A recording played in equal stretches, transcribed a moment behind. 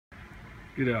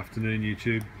Good afternoon,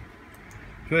 YouTube.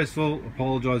 First of all,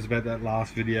 apologise about that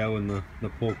last video and the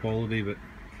poor quality, but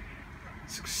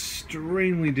it's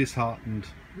extremely disheartened.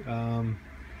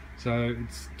 So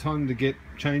it's time to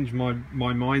change my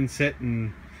mindset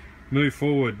and move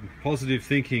forward. Positive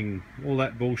thinking, all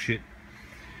that bullshit.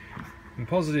 And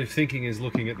positive thinking is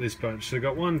looking at this bunch. So we've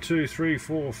got 1, 2, 3,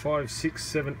 4, 5, 6,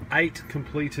 7, 8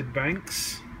 completed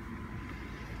banks.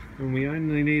 And we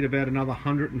only need about another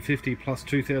 150 plus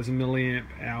 2000 milliamp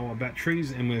hour batteries,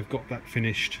 and we've got that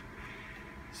finished.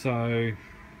 So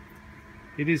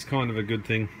it is kind of a good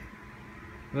thing.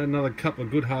 Another couple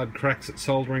of good hard cracks at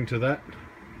soldering to that,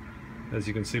 as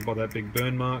you can see by that big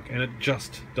burn mark, and it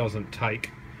just doesn't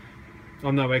take.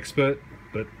 I'm no expert,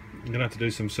 but I'm gonna have to do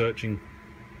some searching.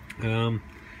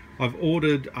 I've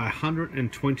ordered a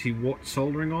 120 watt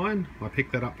soldering iron. I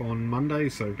picked that up on Monday,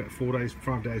 so about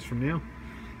 5 days from now.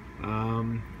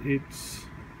 It's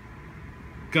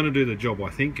gonna do the job,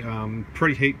 I think.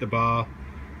 Preheat the bar.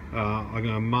 I'm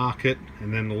gonna mark it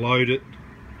and then load it,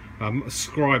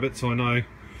 scribe it so I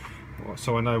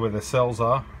know where the cells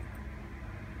are,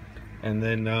 and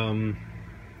then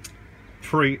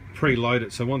preload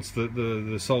it. So once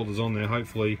the solder's on there,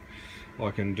 hopefully I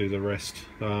can do the rest.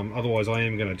 Otherwise, I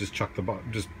am going to just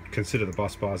consider the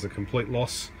bus bar as a complete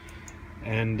loss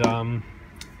and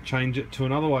change it to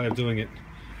another way of doing it.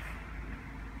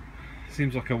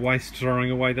 Seems like a waste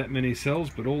throwing away that many cells,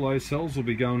 but all those cells will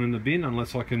be going in the bin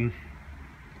unless I can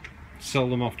sell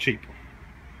them off cheap,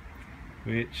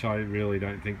 which I really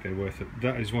don't think they're worth it.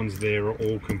 Those ones there are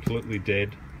all completely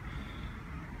dead,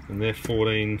 and they're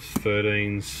 14s,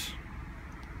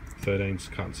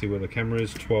 13s, can't see where the camera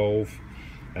is, 12,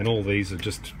 and all these are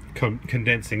just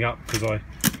condensing up because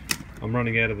I'm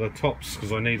running out of the tops,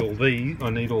 because I need all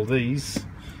these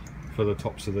for the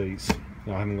tops of these.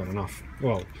 I haven't got enough.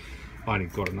 Well, I only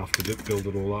got enough to build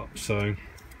it all up. So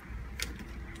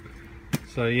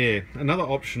yeah, another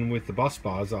option with the bus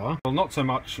bars are, well, not so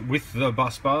much with the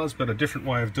bus bars, but a different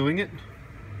way of doing it.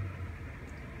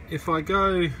 If I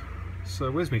go, so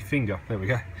where's my finger? There we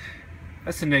go.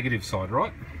 That's the negative side,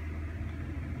 right?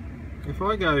 If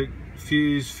I go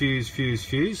fuse, fuse, fuse,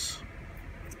 fuse,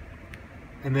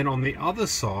 and then on the other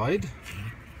side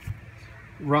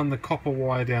run the copper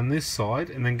wire down this side,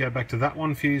 and then go back to that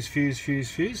one, fuse, fuse, fuse,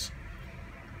 fuse.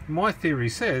 My theory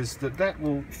says that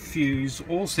will fuse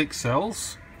all 6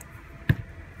 cells,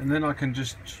 and then I can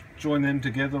just join them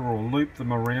together or loop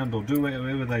them around or do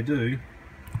whatever they do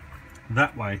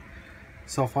that way.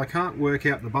 So if I can't work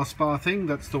out the bus bar thing,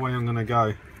 that's the way I'm going to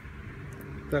go.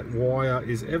 That wire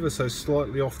is ever so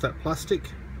slightly off that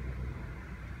plastic.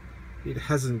 It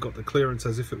hasn't got the clearance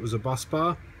as if it was a bus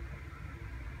bar.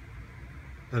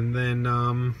 And then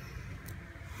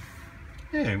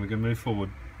yeah, we can move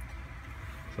forward.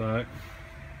 So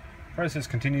process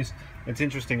continues. It's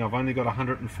interesting, I've only got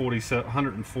 140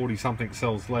 something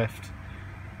cells left,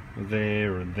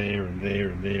 there and there and there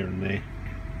and there and there,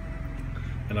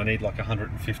 and I need like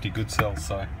 150 good cells,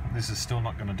 so this is still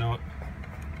not going to do it.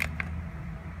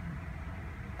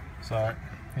 So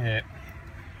yeah,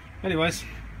 anyways,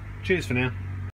 cheers for now.